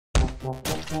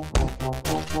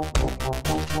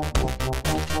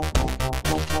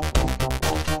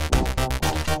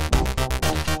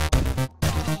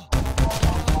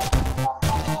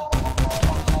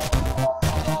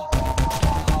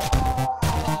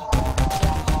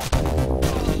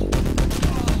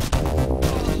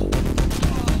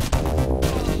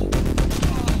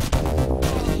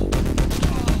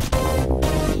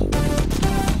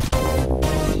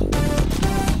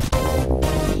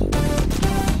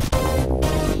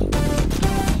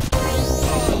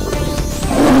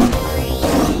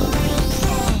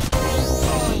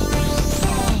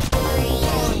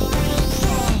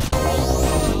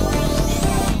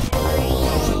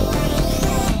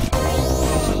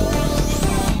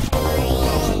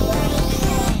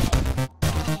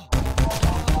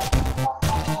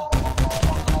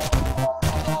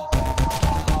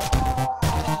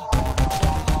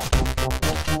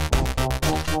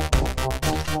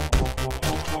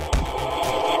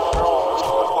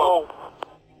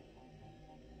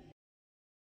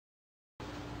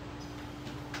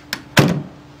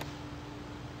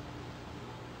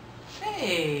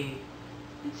Hey,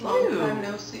 it's Long you. time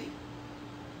no see.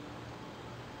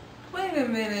 Wait a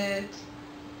minute.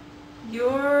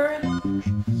 You're...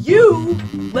 You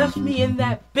left me in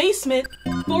that basement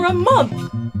for a month,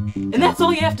 and that's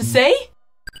all you have to say?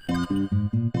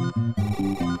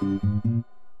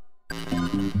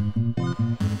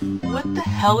 What the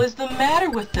hell is the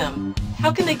matter with them?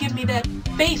 How can they give me that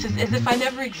face as if I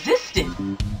never existed?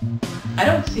 I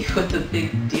don't see what the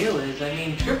big deal is. I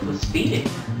mean, Trip was speeding.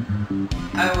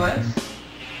 I was?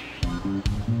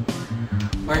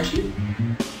 Weren't you?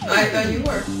 I thought you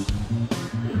were.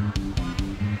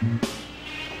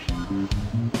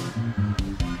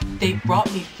 They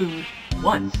brought me food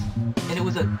once, and it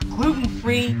was a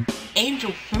gluten-free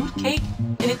angel fruit cake,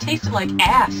 and it tasted like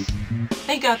ass.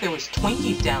 Thank God there was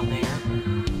Twinkies down there.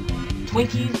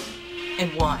 Twinkies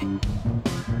and wine.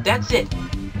 That's it.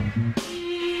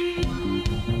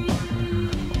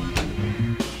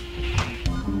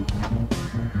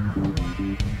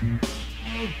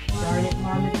 Oh, darn it,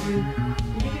 Marmaduke.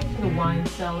 Did you get to the wine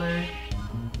cellar?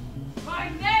 My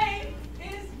name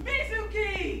is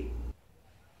Mizuki!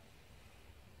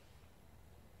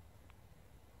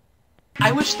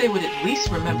 I wish they would at least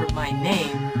remember my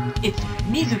name. It's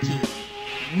Mizuki.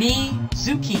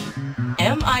 Mizuki.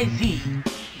 M-I-Z-U-K-I.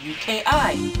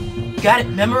 Got it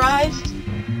memorized?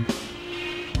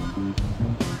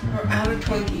 We're out of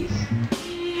Twinkies.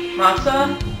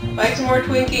 Masa, buy some more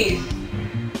Twinkies.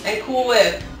 And Cool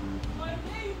Whip. My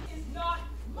name is not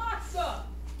Matza!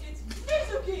 It's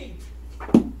Mizuki!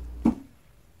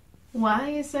 Why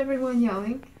is everyone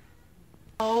yelling?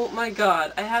 Oh my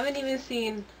god, I haven't even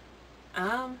seen...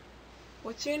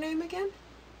 what's your name again?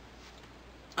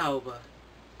 Aoba.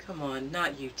 Come on,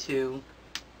 not you two.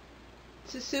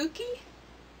 Suzuki?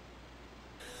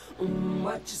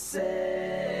 What you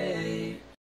say?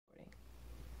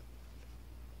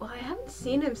 Well, I haven't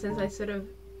seen him since I sort of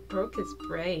broke his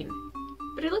brain.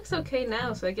 But he looks okay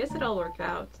now, so I guess it all worked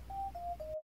out.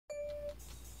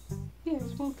 Yes,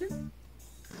 Walter?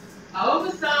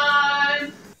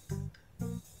 Overtime!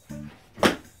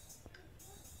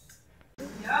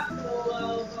 Yeah,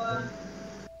 over.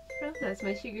 Well, that's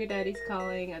my sugar daddy's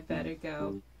calling. I better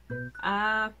go.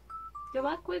 Good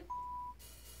luck with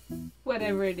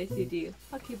whatever it is you do.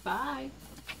 Okay, bye.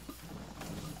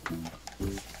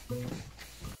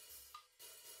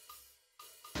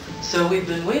 So we've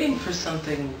been waiting for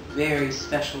something very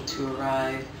special to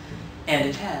arrive, and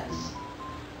it has.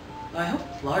 I hope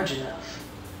it's large enough.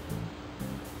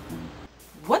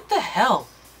 What the hell?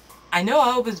 I know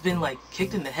Aoba's been like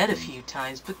kicked in the head a few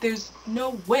times, but there's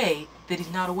no way that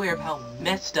he's not aware of how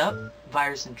messed up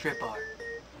Virus and Trip are.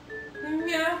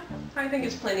 Yeah, I think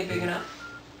it's plenty big enough.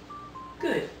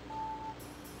 Good.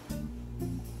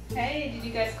 Hey, did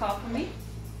you guys call for me?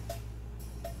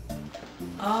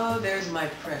 Oh, there's my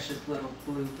precious little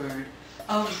bluebird.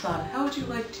 Oh, Hassan, how would you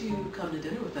like to come to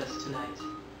dinner with us tonight?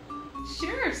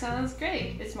 Sure, sounds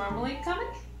great. Is Marmalade coming?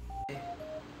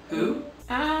 Who?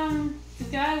 The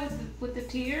guy with the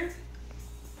tear?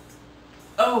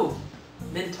 Oh,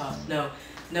 Mintos. No.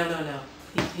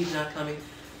 He's not coming.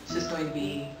 It's just going to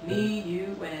be me,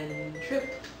 you, and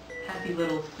Trip. Happy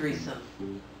little threesome.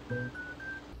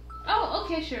 Oh,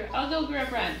 okay, sure. I'll go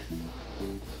grab Ren.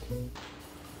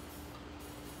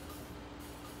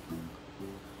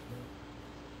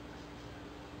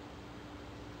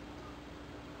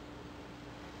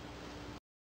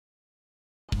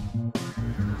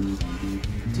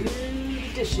 Do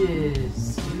the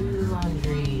dishes. Do the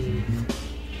laundry.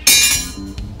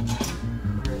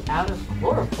 We're out of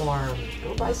chloroform.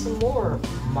 Go buy some more,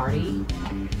 Marty.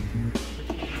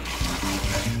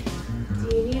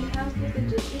 Do you need help with the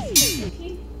dishes,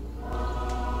 Mizuki?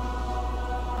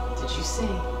 Did you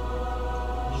say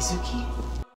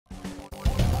Mizuki?